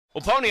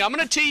Well, Pony, I'm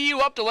going to tee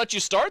you up to let you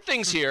start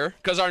things here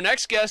because our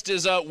next guest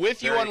is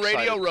with you Very on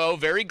Radio excited. Row,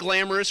 very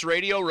glamorous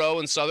Radio Row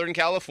in Southern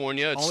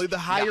California. Only the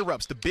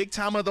higher-ups, the big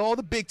time of all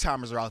the big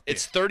timers are out there.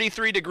 It's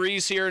 33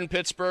 degrees here in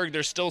Pittsburgh.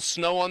 There's still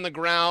snow on the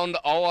ground.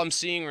 All I'm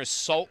seeing is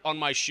salt on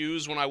my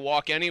shoes when I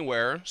walk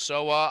anywhere.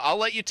 So I'll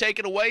let you take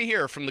it away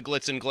here from the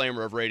glitz and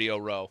glamour of Radio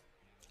Row.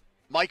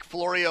 Mike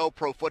Florio,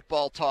 Pro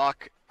Football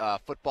Talk,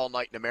 Football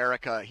Night in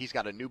America. He's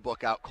got a new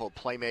book out called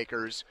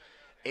Playmakers.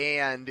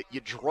 And you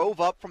drove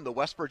up from the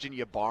West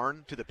Virginia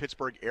barn to the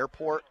Pittsburgh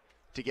airport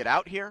to get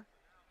out here?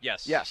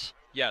 Yes. Yes.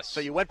 Yes. So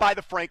you went by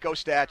the Franco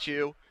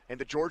statue and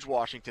the George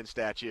Washington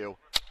statue,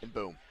 and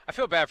boom. I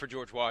feel bad for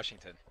George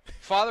Washington.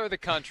 Father of the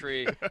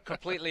country,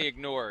 completely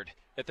ignored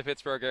at the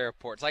Pittsburgh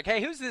airport. It's like,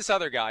 hey, who's this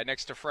other guy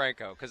next to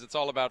Franco? Because it's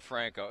all about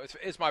Franco.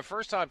 It's my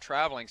first time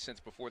traveling since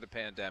before the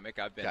pandemic.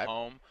 I've been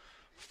home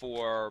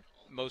for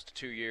most of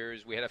 2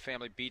 years. We had a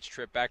family beach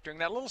trip back during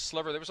that little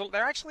sliver.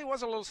 There actually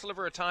was a little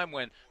sliver of time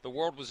when the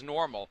world was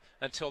normal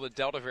until the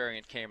Delta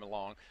variant came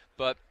along.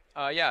 But,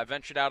 I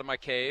ventured out of my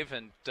cave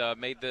and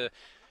made the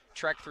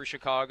trek through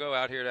Chicago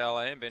out here to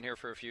L.A. and been here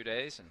for a few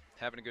days and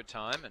having a good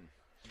time. And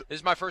this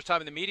is my first time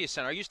in the media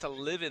center. I used to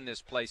live in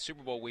this place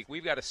Super Bowl week.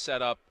 We've got a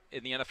set up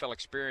in the NFL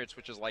Experience,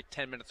 which is like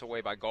 10 minutes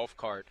away by golf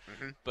cart.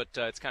 But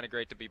it's kind of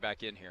great to be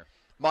back in here.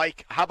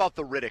 Mike, how about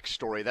the Riddick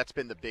story? That's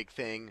been the big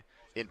thing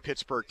in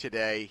Pittsburgh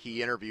today.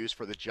 He interviews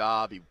for the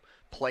job. He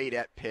played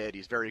at Pitt.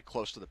 He's very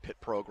close to the Pitt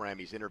program.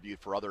 He's interviewed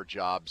for other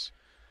jobs.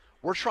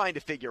 We're trying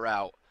to figure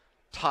out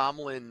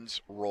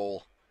Tomlin's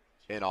role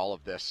in all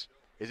of this.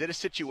 Is it a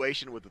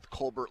situation with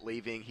Colbert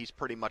leaving, he's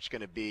pretty much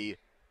going to be,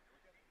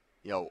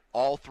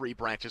 all three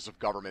branches of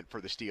government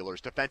for the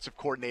Steelers, defensive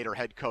coordinator,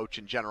 head coach,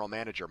 and general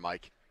manager,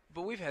 Mike?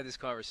 But we've had this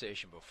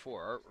conversation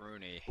before. Art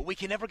Rooney. But we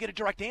can never get a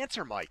direct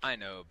answer, Mike. I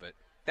know, but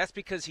that's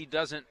because he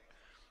doesn't.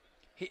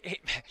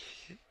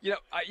 You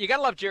got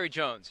to love Jerry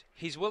Jones.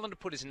 He's willing to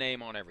put his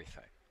name on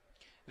everything.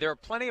 There are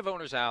plenty of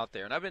owners out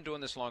there, and I've been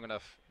doing this long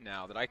enough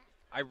now that I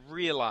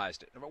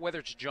realized it. Whether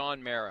it's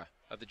John Mara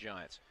of the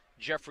Giants,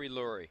 Jeffrey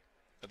Lurie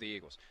of the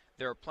Eagles,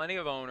 there are plenty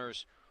of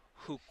owners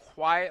who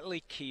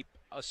quietly keep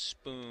a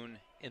spoon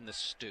in the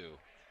stew,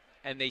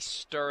 and they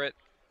stir it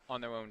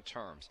on their own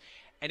terms.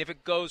 And if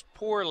it goes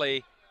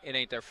poorly, it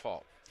ain't their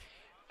fault.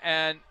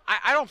 And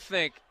I don't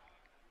think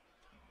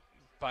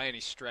by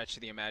any stretch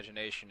of the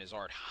imagination is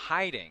Art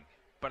hiding,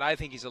 but I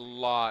think he's a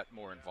lot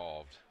more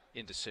involved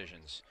in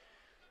decisions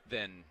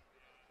than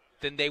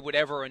they would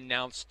ever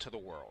announce to the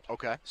world.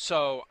 Okay.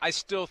 So I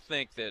still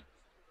think that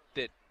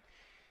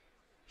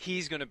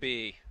he's going to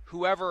be,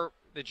 whoever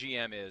the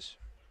GM is,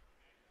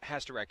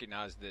 has to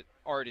recognize that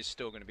Art is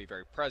still going to be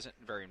very present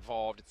and very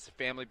involved. It's the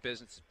family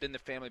business. It's been the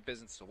family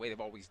business the way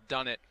they've always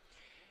done it.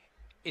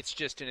 It's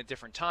just in a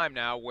different time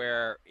now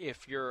where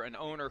if you're an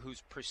owner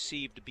who's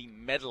perceived to be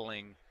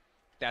meddling,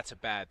 that's a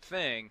bad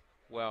thing.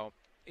 Well,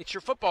 it's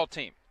your football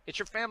team. It's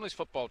your family's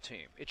football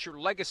team. It's your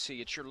legacy.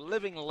 It's your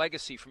living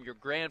legacy from your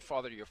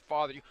grandfather to your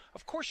father.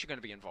 Of course you're going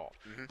to be involved.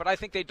 But I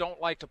think they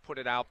don't like to put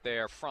it out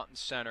there front and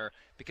center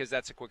because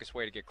that's the quickest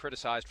way to get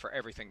criticized for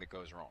everything that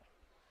goes wrong.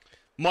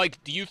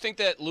 Mike, do you think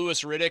that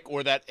Louis Riddick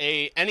or that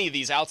any of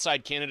these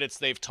outside candidates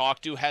they've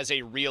talked to has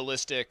a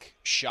realistic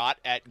shot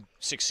at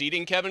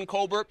succeeding Kevin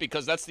Colbert?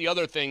 Because that's the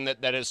other thing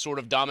that has sort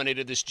of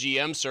dominated this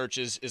GM search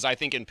is I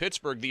think in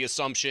Pittsburgh the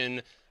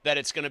assumption that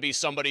it's going to be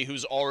somebody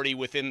who's already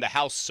within the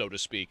house, so to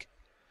speak.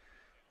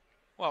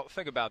 Well,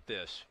 think about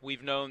this.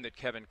 We've known that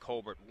Kevin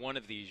Colbert, one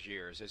of these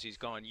years, as he's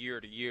gone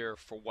year to year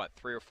for,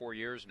 3 or 4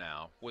 years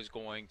now, was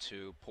going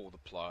to pull the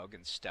plug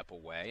and step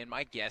away. And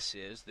my guess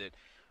is that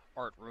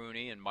Art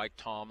Rooney and Mike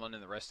Tomlin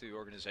and the rest of the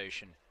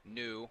organization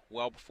knew,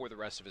 well before the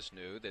rest of us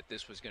knew, that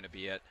this was going to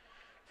be it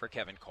for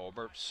Kevin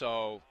Colbert.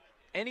 So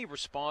any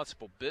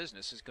responsible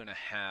business is going to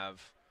have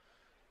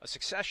a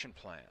succession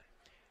plan.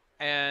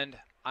 And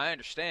I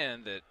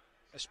understand that,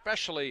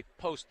 especially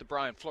post the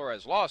Brian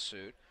Flores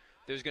lawsuit,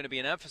 there's going to be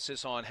an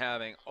emphasis on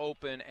having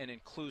open and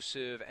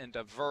inclusive and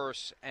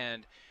diverse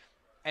and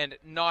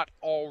not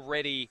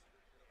already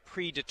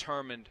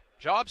predetermined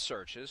job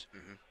searches.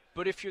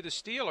 But if you're the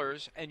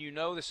Steelers and you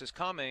know this is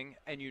coming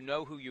and you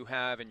know who you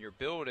have in your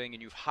building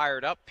and you've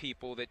hired up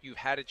people that you've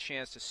had a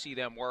chance to see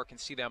them work and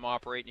see them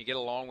operate and you get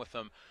along with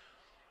them,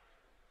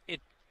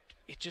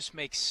 it just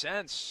makes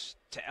sense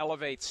to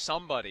elevate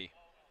somebody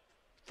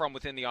from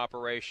within the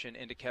operation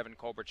into Kevin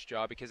Colbert's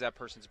job because that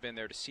person's been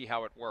there to see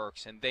how it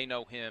works and they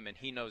know him and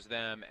he knows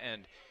them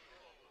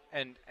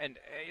and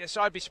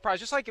so I'd be surprised,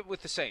 just like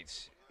with the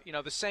Saints.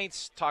 The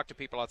Saints talk to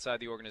people outside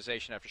the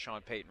organization after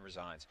Sean Payton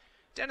resigns.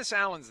 Dennis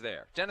Allen's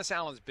there. Dennis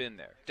Allen's been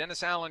there.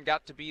 Dennis Allen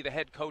got to be the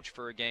head coach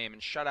for a game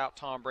and shut out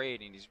Tom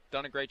Brady, and he's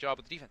done a great job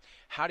with the defense.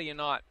 How do you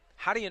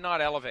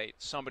not elevate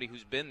somebody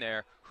who's been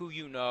there, who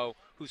you know,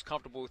 who's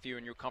comfortable with you,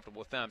 and you're comfortable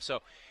with them? So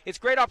it's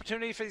a great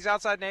opportunity for these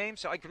outside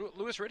names. Like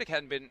Louis Riddick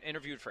hadn't been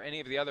interviewed for any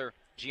of the other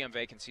GM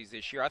vacancies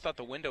this year. I thought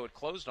the window had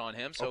closed on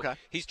him. So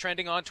He's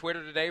trending on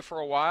Twitter today for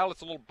a while.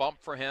 It's a little bump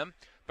for him.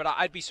 But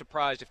I'd be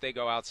surprised if they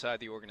go outside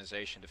the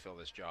organization to fill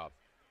this job.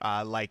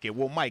 I like it.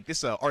 Well, Mike,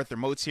 this is Arthur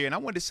Motes here, and I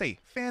wanted to say,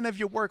 fan of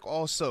your work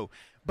also.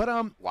 But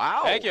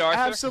Wow. Thank you, Arthur.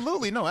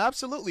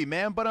 absolutely,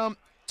 man. But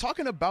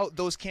talking about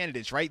those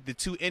candidates, right? The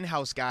two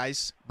in-house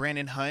guys,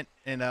 Brandon Hunt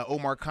and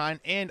Omar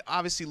Khan, and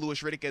obviously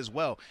Louis Riddick as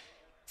well.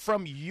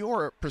 From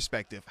your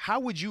perspective, how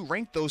would you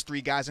rank those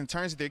three guys in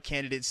terms of their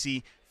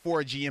candidacy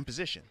for a GM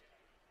position?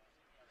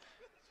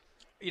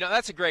 You know,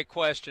 that's a great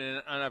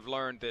question, and I've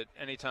learned that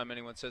anytime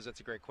anyone says that's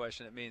a great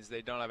question, it means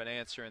they don't have an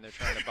answer and they're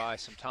trying to buy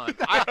some time.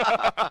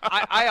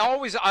 I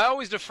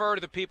always defer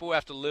to the people who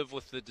have to live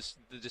with the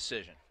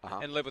decision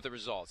and live with the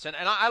results. And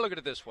I look at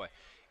it this way.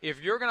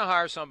 If you're going to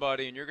hire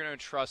somebody and you're going to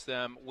entrust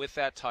them with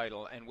that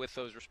title and with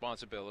those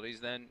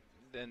responsibilities, then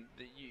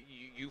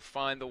you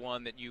find the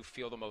one that you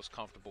feel the most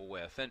comfortable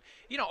with. And,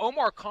 you know,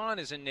 Omar Khan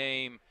is a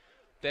name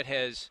that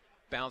has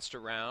bounced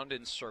around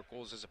in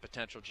circles as a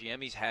potential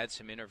GM. He's had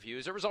some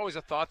interviews. There was always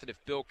a thought that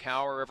if Bill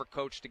Cowher ever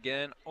coached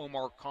again,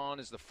 Omar Khan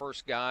is the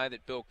first guy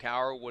that Bill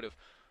Cowher would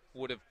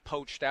have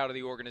poached out of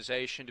the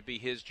organization to be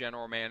his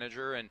general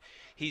manager, and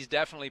he's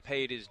definitely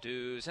paid his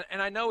dues.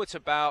 And I know it's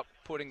about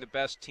putting the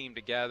best team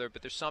together,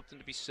 but there's something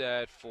to be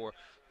said for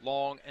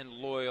long and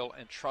loyal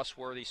and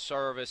trustworthy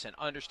service, and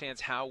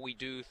understands how we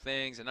do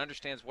things and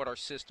understands what our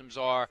systems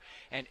are,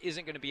 and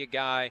isn't going to be a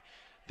guy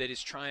that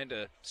is trying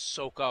to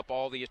soak up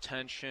all the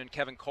attention.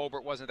 Kevin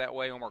Colbert wasn't that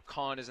way. Omar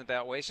Khan isn't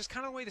that way. It's just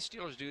kind of the way the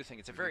Steelers do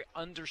things. It's a very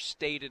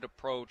understated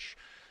approach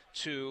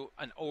to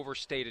an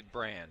overstated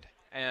brand.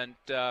 And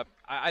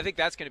I think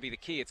that's going to be the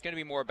key. It's going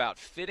to be more about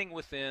fitting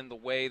within the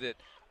way that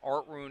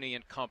Art Rooney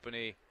and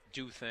company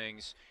do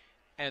things,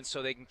 and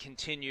so they can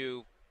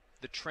continue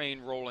the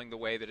train rolling the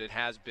way that it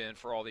has been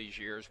for all these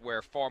years,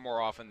 where far more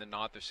often than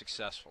not they're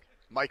successful.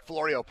 Mike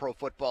Florio, Pro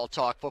Football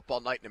Talk, Football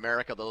Night in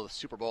America, the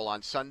Super Bowl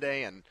on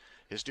Sunday, and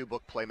his new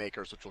book,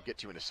 Playmakers, which we'll get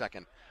to in a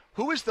second.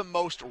 Who is the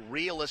most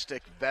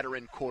realistic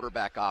veteran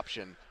quarterback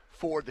option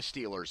for the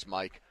Steelers,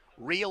 Mike?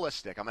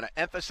 Realistic. I'm going to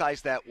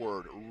emphasize that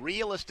word.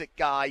 Realistic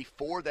guy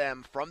for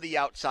them from the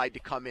outside to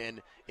come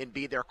in and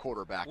be their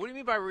quarterback. What do you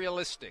mean by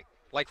realistic?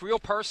 Like real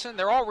person?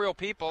 They're all real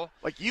people.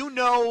 Like, you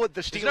know the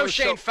Steelers. There's no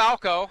Shane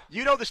Falco.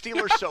 You know the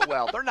Steelers so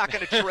well. They're not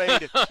going to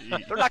trade.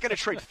 They're not going to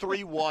trade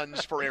 3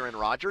 ones for Aaron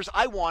Rodgers.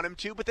 I want him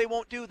to, but they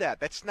won't do that.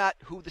 That's not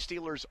who the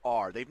Steelers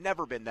are. They've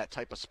never been that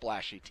type of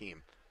splashy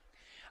team.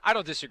 I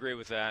don't disagree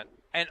with that.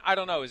 And I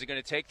don't know, is it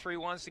going to take 3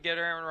 ones to get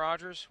Aaron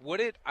Rodgers? Would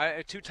it?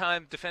 A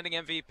 2-time defending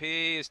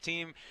MVP, his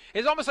team.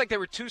 It's almost like they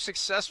were too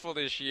successful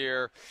this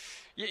year.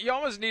 You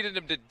almost needed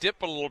him to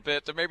dip a little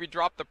bit to maybe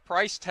drop the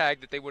price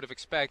tag that they would have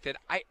expected.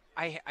 I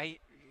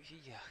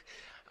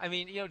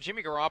mean, you know,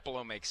 Jimmy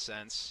Garoppolo makes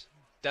sense,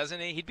 doesn't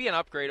he? He'd be an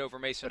upgrade over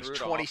Mason It's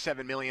Rudolph.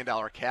 $27 million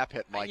cap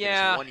hit, Mike.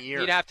 Yeah, in 1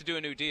 year. he'd have to do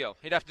a new deal.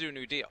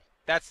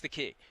 That's the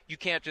key. You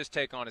can't just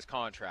take on his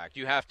contract.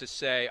 You have to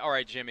say, all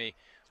right, Jimmy,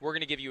 we're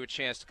going to give you a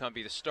chance to come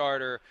be the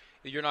starter.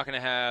 You're not going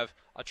to have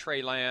a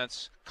Trey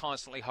Lance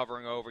constantly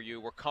hovering over you.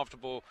 We're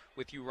comfortable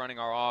with you running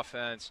our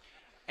offense,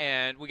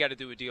 and we got to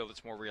do a deal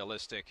that's more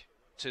realistic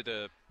to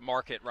the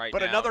market right now.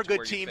 But another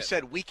good team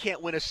said, we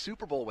can't win a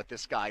Super Bowl with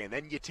this guy, and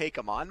then you take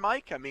him on,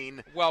 Mike? I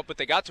mean... Well, but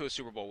they got to a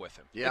Super Bowl with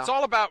him. Yeah. It's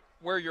all about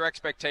where your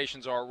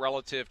expectations are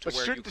relative to where you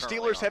currently are. But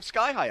shouldn't the Steelers have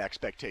sky-high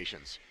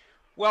expectations?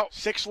 Well,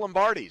 6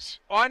 Lombardis.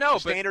 Oh, I know.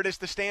 The standard is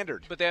the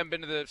standard. But they haven't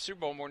been to the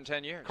Super Bowl more than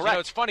 10 years. Correct. You know,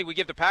 it's funny. We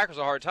give the Packers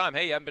a hard time.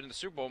 Hey, you haven't been to the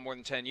Super Bowl more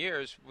than 10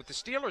 years. With the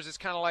Steelers, it's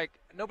kind of like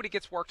nobody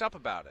gets worked up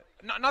about it.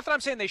 Not that I'm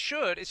saying they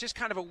should. It's just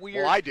kind of a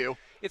weird. Well, I do.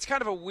 It's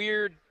kind of a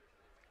weird.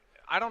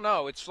 I don't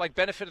know. It's like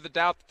benefit of the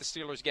doubt that the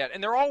Steelers get.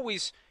 And they're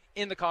always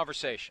in the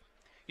conversation.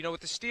 You know,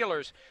 with the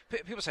Steelers,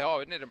 people say, oh,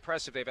 isn't it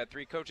impressive they've had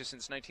 3 coaches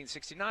since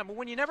 1969? But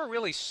when you never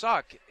really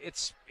suck,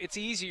 it's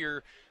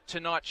easier to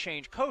not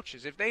change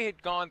coaches. If they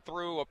had gone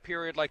through a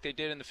period like they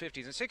did in the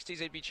 50s and 60s,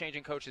 they'd be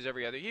changing coaches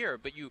every other year.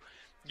 But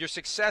your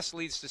success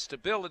leads to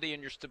stability,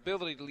 and your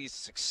stability leads to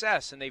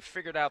success, and they've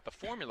figured out the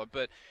formula.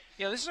 But,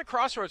 you know, this is a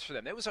crossroads for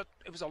them. It was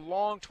a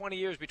long 20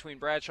 years between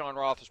Bradshaw and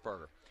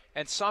Roethlisberger,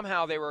 and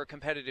somehow they were a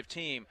competitive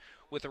team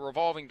with a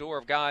revolving door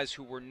of guys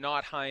who were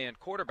not high-end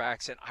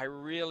quarterbacks, and I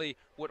really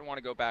wouldn't want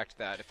to go back to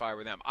that if I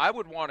were them. I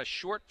would want a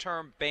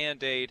short-term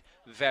Band-Aid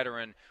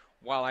veteran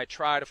while I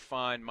try to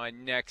find my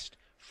next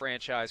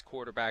franchise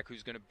quarterback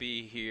who's going to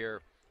be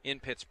here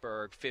in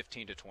Pittsburgh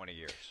 15 to 20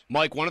 years.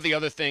 Mike, one of the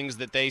other things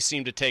that they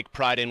seem to take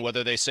pride in,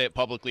 whether they say it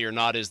publicly or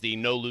not, is the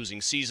no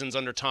losing seasons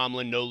under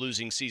Tomlin, no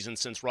losing seasons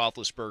since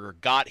Roethlisberger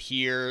got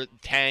here,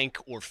 tank,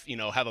 or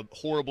have a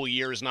horrible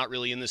year is not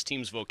really in this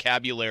team's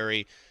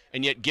vocabulary.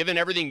 And yet, given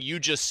everything you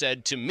just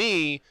said to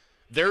me,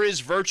 there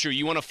is virtue.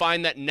 You want to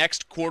find that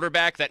next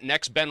quarterback, that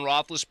next Ben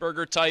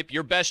Roethlisberger type,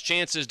 your best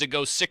chance is to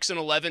go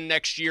 6-11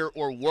 next year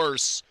or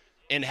worse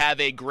and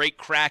have a great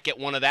crack at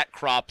one of that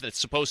crop that's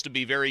supposed to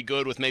be very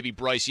good with maybe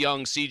Bryce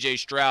Young, C.J.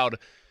 Stroud.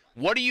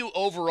 What do you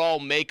overall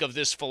make of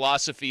this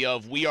philosophy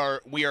of we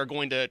are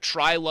going to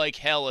try like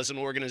hell as an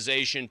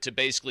organization to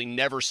basically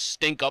never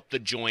stink up the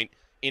joint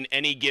in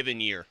any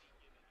given year?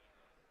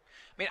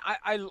 I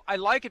mean, I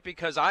like it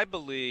because I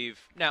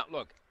believe – now,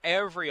 look,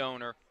 every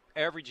owner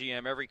every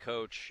GM, every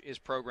coach is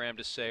programmed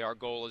to say our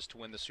goal is to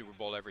win the Super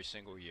Bowl every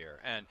single year.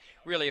 And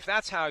really, if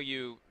that's how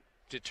you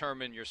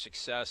determine your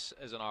success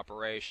as an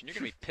operation, you're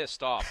going to be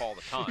pissed off all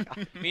the time.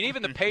 I mean,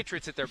 even the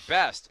Patriots at their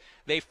best,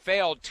 they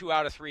failed 2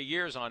 out of 3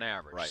 years on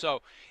average. Right.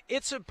 So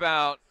it's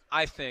about,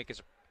 I think,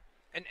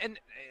 and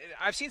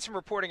I've seen some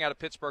reporting out of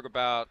Pittsburgh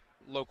about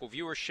local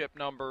viewership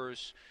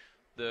numbers,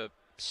 the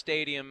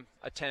stadium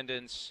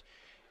attendance.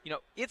 You know,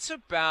 it's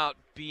about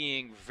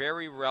being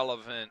very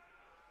relevant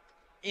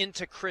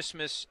into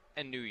Christmas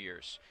and New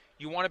Year's.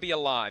 You want to be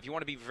alive. You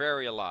want to be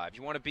very alive.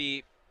 You want to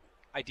be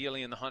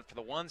ideally in the hunt for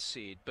the 1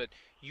 seed, but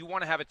you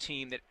want to have a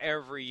team that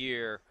every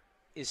year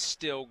is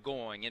still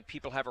going and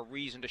people have a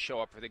reason to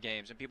show up for the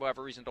games and people have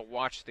a reason to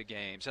watch the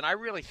games. And I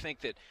really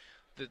think that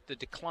the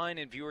decline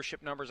in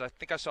viewership numbers, I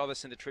think I saw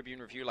this in the Tribune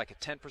Review, like a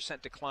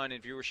 10% decline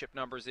in viewership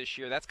numbers this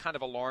year. That's kind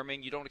of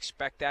alarming. You don't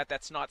expect that.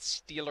 That's not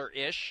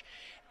Steeler-ish.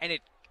 And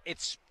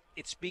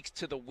it speaks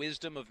to the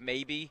wisdom of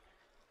maybe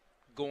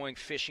going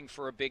fishing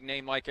for a big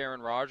name like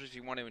Aaron Rodgers.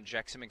 You want to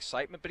inject some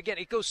excitement. But again,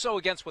 it goes so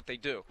against what they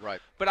do.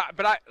 Right. But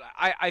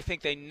I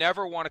think they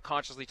never want to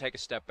consciously take a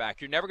step back.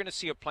 You're never going to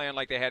see a plan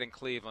like they had in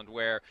Cleveland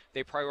where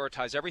they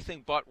prioritize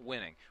everything but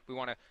winning. We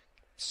want to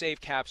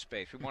save cap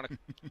space. We want to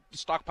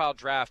stockpile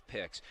draft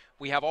picks.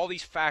 We have all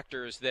these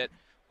factors that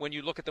when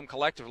you look at them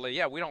collectively,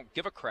 yeah, we don't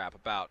give a crap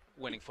about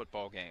winning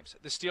football games.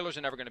 The Steelers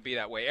are never going to be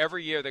that way.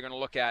 Every year they're going to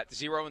look at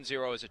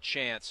 0-0 as a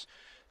chance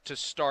to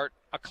start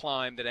a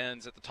climb that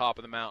ends at the top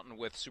of the mountain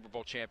with Super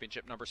Bowl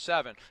championship number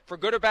 7. For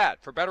good or bad,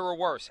 for better or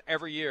worse,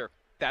 every year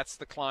that's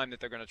the climb that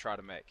they're going to try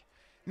to make.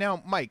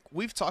 Now, Mike,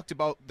 we've talked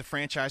about the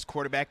franchise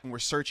quarterback and we're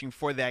searching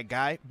for that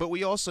guy, but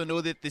we also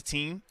know that the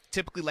team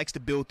typically likes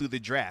to build through the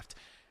draft.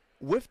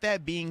 With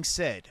that being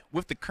said,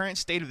 with the current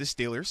state of the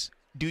Steelers,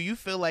 do you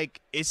feel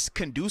like it's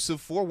conducive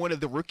for one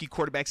of the rookie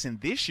quarterbacks in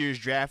this year's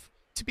draft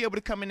to be able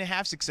to come in and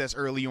have success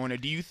early on? Or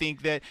do you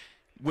think that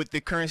with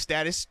the current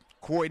status,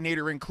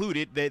 coordinator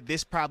included, that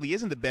this probably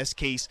isn't the best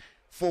case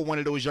for one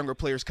of those younger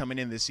players coming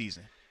in this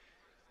season?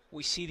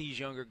 We see these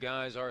younger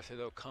guys, Arthur,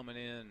 though, coming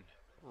in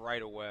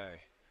right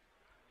away.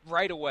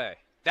 Right away.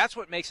 That's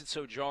what makes it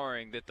so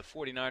jarring that the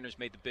 49ers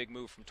made the big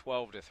move from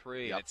 12 to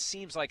 3. Yep. And it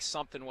seems like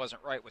something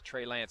wasn't right with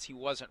Trey Lance. He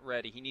wasn't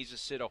ready. He needs to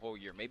sit a whole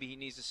year. Maybe he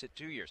needs to sit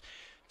 2 years.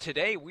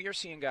 Today, we are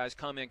seeing guys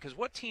come in because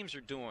what teams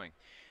are doing,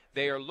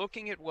 they are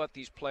looking at what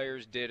these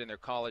players did in their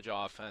college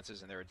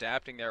offenses, and they're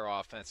adapting their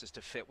offenses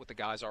to fit what the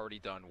guys already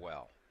done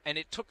well. And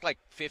it took like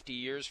 50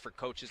 years for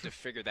coaches to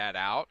figure that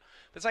out.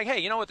 But it's like, hey,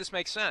 you know what? This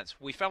makes sense.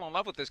 We fell in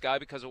love with this guy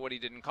because of what he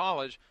did in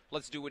college.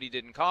 Let's do what he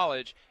did in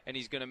college, and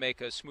he's going to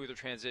make a smoother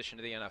transition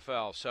to the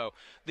NFL. So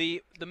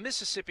the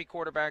Mississippi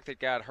quarterback that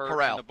got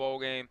hurt in the bowl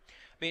game,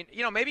 I mean,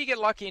 you know, maybe you get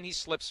lucky and he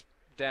slips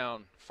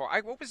down far.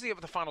 What was the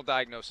final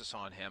diagnosis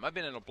on him? I've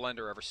been in a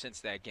blender ever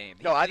since that game.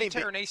 No, I Did he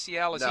think tear an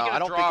ACL? Is he I going to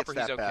don't drop think it's or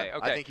that he's bad. okay?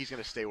 Okay. I think he's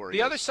going to stay where he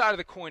The is. other side of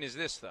the coin is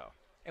this, though,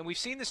 and we've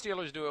seen the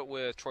Steelers do it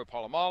with Troy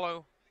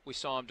Polamalu. We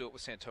saw him do it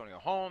with Santonio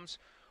Holmes.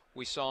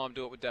 We saw him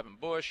do it with Devin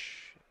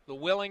Bush. The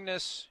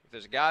willingness, if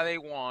there's a guy they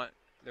want,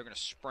 they're going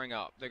to spring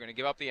up. They're going to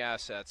give up the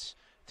assets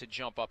to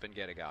jump up and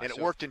get a guy. And it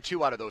worked in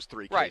 2 out of those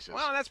 3 cases.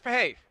 Well,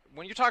 hey,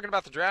 when you're talking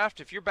about the draft,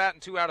 if you're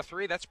batting 2 out of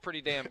 3, that's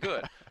pretty damn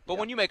good. But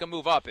when you make a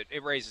move up,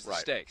 it raises the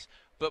stakes.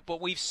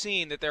 But we've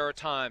seen that there are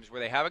times where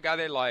they have a guy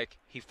they like,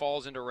 he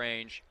falls into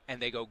range,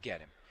 and they go get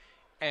him.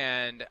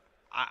 And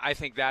I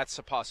think that's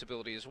a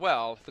possibility as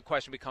well. The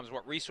question becomes,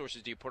 what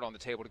resources do you put on the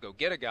table to go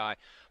get a guy?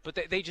 But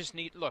they just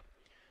need – look,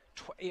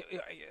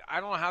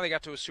 I don't know how they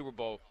got to a Super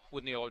Bowl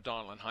with Neil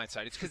O'Donnell in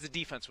hindsight. It's because the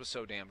defense was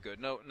so damn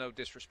good. No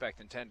disrespect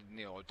intended to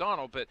Neil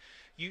O'Donnell, but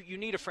you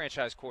need a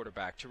franchise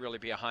quarterback to really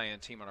be a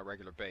high-end team on a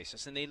regular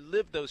basis. And they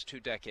lived those 2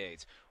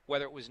 decades,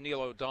 whether it was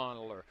Neil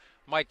O'Donnell or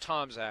Mike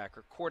Tomczak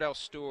or Cordell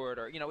Stewart,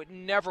 or, you know, it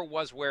never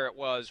was where it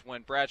was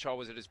when Bradshaw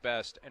was at his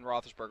best and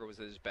Roethlisberger was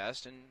at his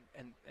best,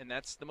 and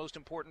that's the most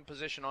important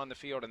position on the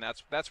field, and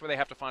that's where they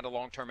have to find a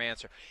long-term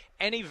answer.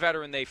 Any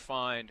veteran they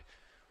find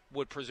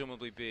would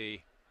presumably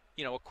be,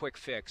 you know, a quick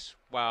fix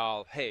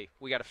while, hey,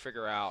 we got to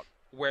figure out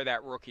where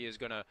that rookie is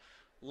going to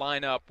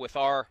line up with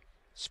our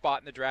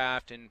spot in the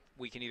draft, and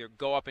we can either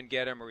go up and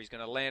get him or he's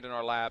going to land in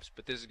our laps,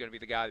 but this is going to be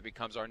the guy that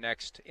becomes our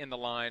next in the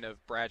line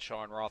of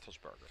Bradshaw and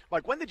Roethlisberger.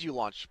 Mike, when did you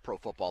launch Pro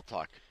Football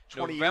Talk?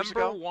 20 years ago?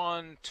 November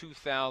 1,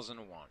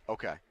 2001.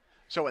 Okay.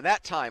 So in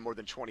that time, more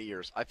than 20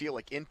 years, I feel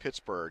like in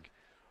Pittsburgh,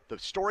 the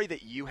story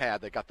that you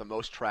had that got the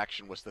most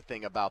traction was the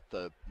thing about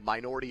the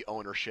minority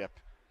ownership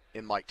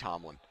in Mike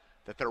Tomlin,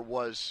 that there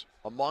was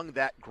among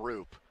that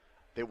group,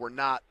 they were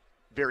not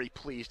very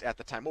pleased at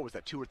the time. What was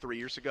that, 2 or 3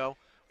 years ago?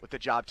 With the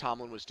job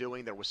Tomlin was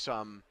doing, there was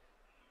some.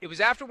 It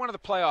was after one of the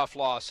playoff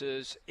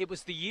losses. It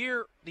was the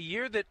year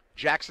that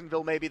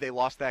Jacksonville, maybe they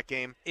lost that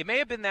game. It may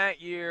have been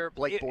that year.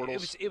 Blake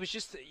Bortles. It was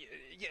just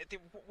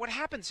what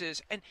happens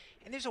is, and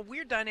there's a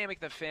weird dynamic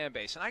in the fan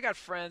base. And I got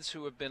friends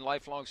who have been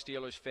lifelong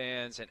Steelers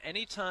fans, and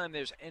anytime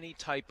there's any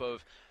type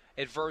of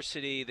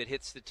adversity that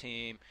hits the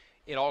team,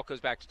 it all goes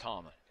back to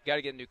Tomlin. You got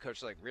to get a new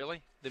coach. Like,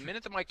 really? The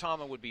minute that Mike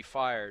Tomlin would be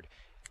fired,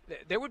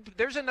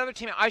 there's another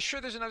team. I'm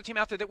sure there's another team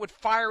out there that would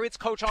fire its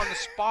coach on the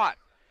spot.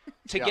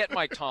 to get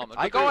Mike Tomlin.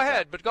 I But agree go with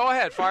ahead. that. But go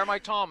ahead. Fire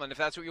Mike Tomlin if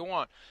that's what you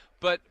want.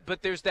 But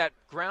there's that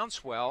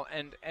groundswell,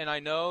 and I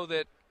know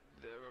that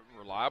the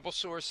reliable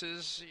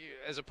sources,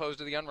 as opposed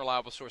to the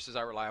unreliable sources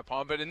I rely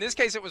upon, but in this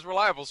case it was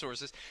reliable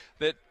sources,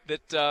 that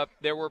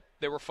there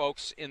were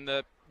folks in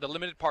the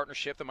limited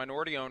partnership, the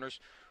minority owners,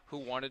 who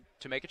wanted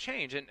to make a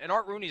change. And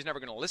Art Rooney's never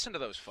going to listen to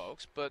those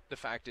folks, but the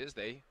fact is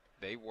they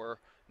were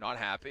not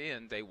happy,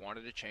 and they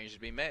wanted a change to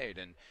be made.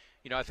 And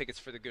I think it's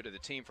for the good of the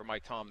team for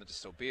Mike Tomlin to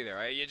still be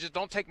there. You just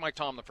don't take Mike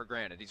Tomlin for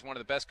granted. He's one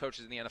of the best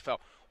coaches in the NFL.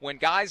 When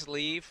guys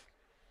leave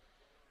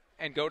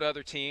and go to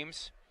other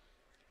teams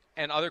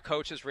and other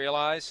coaches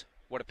realize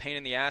what a pain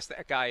in the ass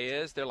that guy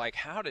is, they're like,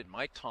 how did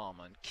Mike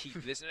Tomlin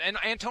keep this? And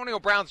Antonio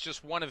Brown's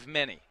just one of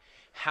many.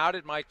 How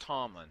did Mike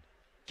Tomlin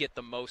get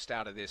the most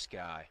out of this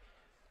guy?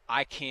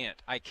 I can't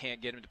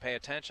get him to pay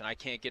attention. I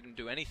can't get him to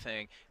do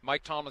anything.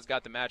 Mike Tomlin's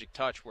got the magic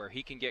touch where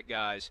he can get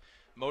guys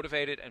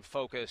motivated and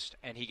focused,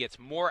 and he gets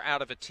more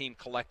out of a team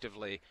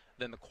collectively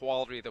than the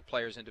quality of the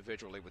players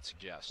individually would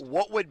suggest.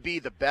 What would be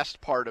the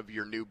best part of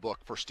your new book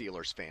for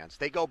Steelers fans?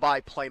 They go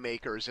buy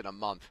Playmakers in a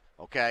month,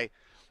 okay?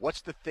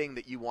 What's the thing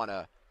that you want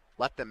to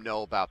let them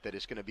know about that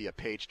is going to be a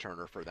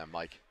page-turner for them,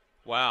 Mike?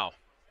 Wow.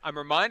 I'm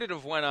reminded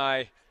of when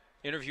I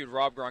interviewed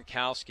Rob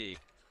Gronkowski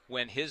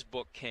when his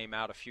book came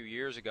out a few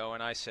years ago,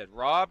 and I said,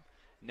 Rob,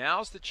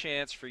 now's the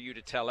chance for you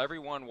to tell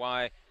everyone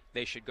why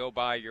they should go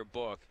buy your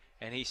book.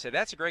 And he said,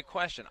 that's a great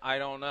question. I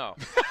don't know.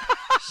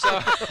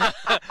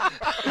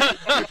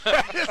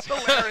 It's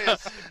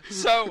hilarious.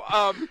 So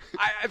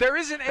there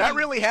isn't any. That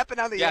really happened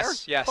on the air?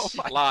 Yes, Oh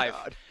my live.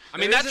 God. I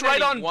mean, that's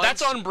right on.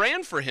 That's on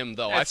brand for him,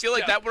 though. I feel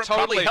like that would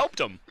totally probably helped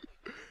him.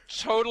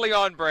 Totally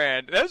on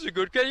brand. That's a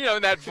good,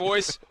 that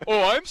voice.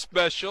 Oh, I'm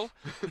special.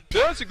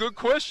 That's a good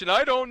question.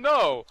 I don't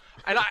know.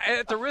 And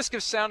at the risk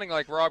of sounding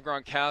like Rob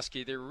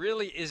Gronkowski, there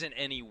really isn't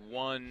any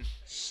one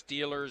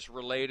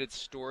Steelers-related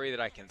story that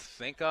I can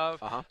think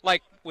of.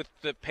 Like with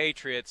the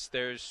Patriots,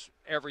 there's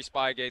every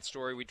Spygate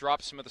story. We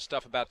dropped some of the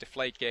stuff about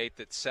Deflategate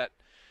that set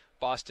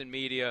Boston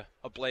media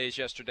ablaze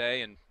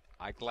yesterday, and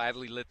I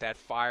gladly lit that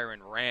fire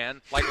and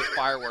ran like with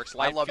fireworks,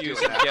 light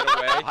fuse and get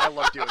away. I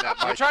love doing that,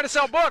 Mike. I'm trying to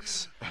sell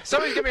books.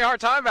 Somebody's giving me a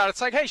hard time about it.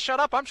 It's like, hey, shut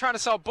up. I'm trying to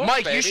sell books,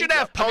 Mike, baby. you should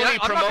have Pony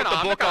promote the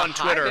book on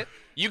Twitter.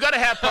 You got to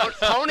have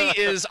Pony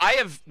is – I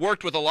have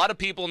worked with a lot of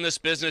people in this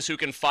business who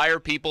can fire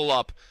people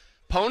up.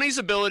 Pony's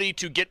ability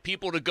to get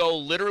people to go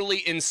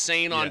literally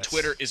insane on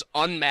Twitter is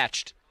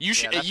unmatched. You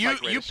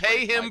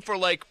pay him for,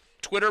 like,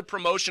 Twitter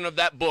promotion of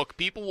that book.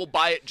 People will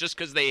buy it just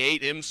because they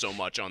hate him so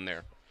much on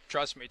there.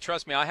 Trust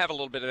me, I have a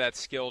little bit of that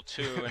skill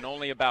too, and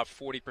only about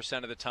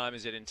 40% of the time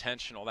is it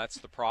intentional. That's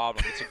the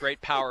problem. It's a great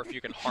power if you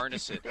can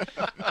harness it.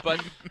 But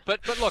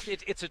look,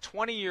 it's a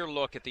 20-year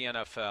look at the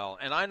NFL,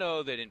 and I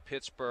know that in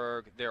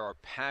Pittsburgh there are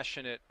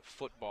passionate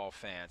football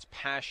fans,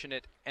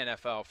 passionate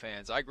NFL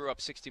fans. I grew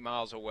up 60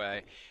 miles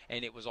away,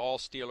 and it was all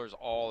Steelers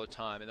all the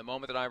time. And the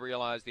moment that I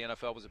realized the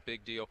NFL was a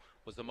big deal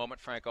was the moment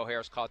Franco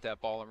Harris caught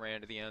that ball and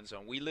ran to the end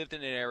zone. We lived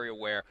in an area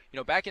where,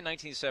 back in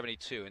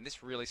 1972, and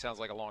this really sounds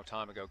like a long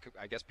time ago,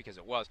 I guess because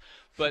it was,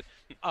 but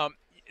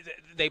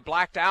they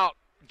blacked out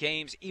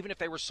games even if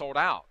they were sold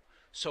out.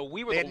 So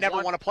we had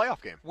never won a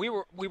playoff game. We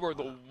were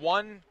the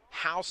one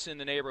house in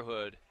the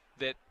neighborhood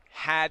that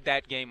had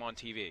that game on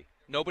TV.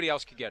 Nobody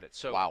else could get it.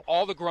 So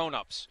all the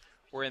grown-ups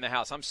were in the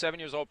house. I'm 7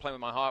 years old playing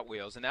with my Hot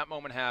Wheels, and that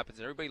moment happens,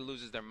 and everybody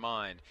loses their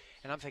mind.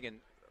 And I'm thinking,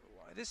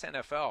 this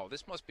NFL,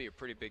 this must be a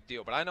pretty big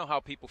deal. But I know how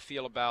people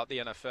feel about the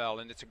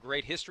NFL, and it's a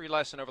great history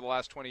lesson over the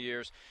last 20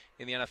 years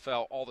in the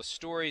NFL. All the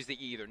stories that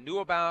you either knew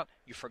about,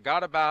 you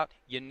forgot about,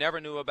 you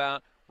never knew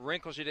about,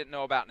 wrinkles you didn't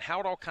know about, and how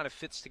it all kind of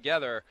fits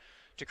together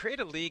to create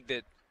a league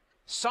that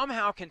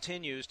somehow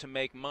continues to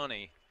make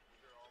money,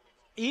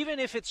 even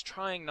if it's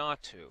trying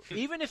not to,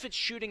 even if it's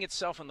shooting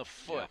itself in the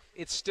foot,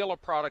 it's still a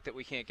product that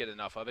we can't get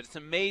enough of. It's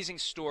an amazing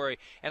story,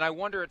 and I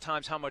wonder at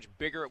times how much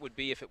bigger it would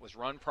be if it was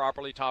run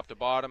properly top to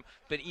bottom.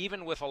 But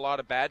even with a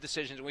lot of bad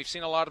decisions, and we've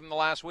seen a lot of them the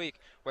last week,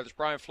 whether it's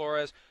Brian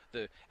Flores,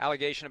 the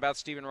allegation about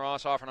Stephen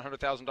Ross offering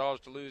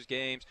 $100,000 to lose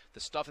games, the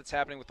stuff that's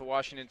happening with the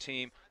Washington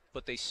team,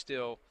 but they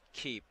still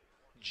keep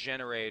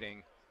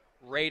generating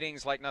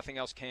ratings like nothing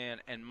else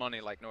can and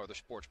money like no other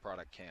sports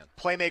product can.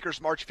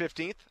 Playmakers March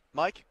 15th,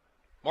 Mike?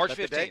 March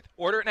 15th.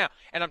 Order it now.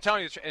 And I'm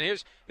telling you,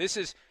 and this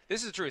is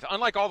the truth.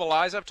 Unlike all the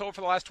lies I've told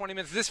for the last 20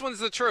 minutes, this one's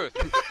the truth.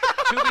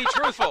 To be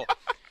truthful.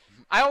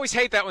 I always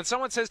hate that when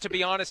someone says to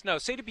be honest. No,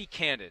 say to be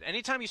candid.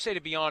 Anytime you say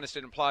to be honest,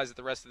 it implies that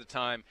the rest of the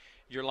time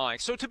you're lying.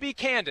 So to be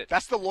candid.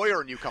 That's the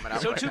lawyer in you coming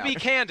out. So right to now. be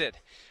candid,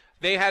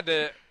 they had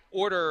to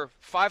order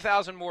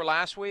 5,000 more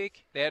last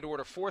week. They had to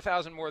order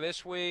 4,000 more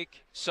this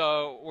week.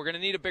 So we're going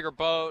to need a bigger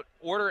boat.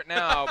 Order it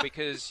now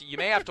because you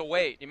may have to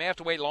wait. You may have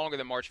to wait longer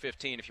than March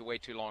 15 if you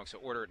wait too long. So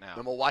order it now.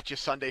 And we'll watch you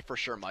Sunday for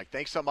sure, Mike.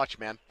 Thanks so much,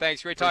 man.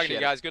 Thanks. Great talking to you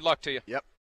guys. Good luck to you. Yep.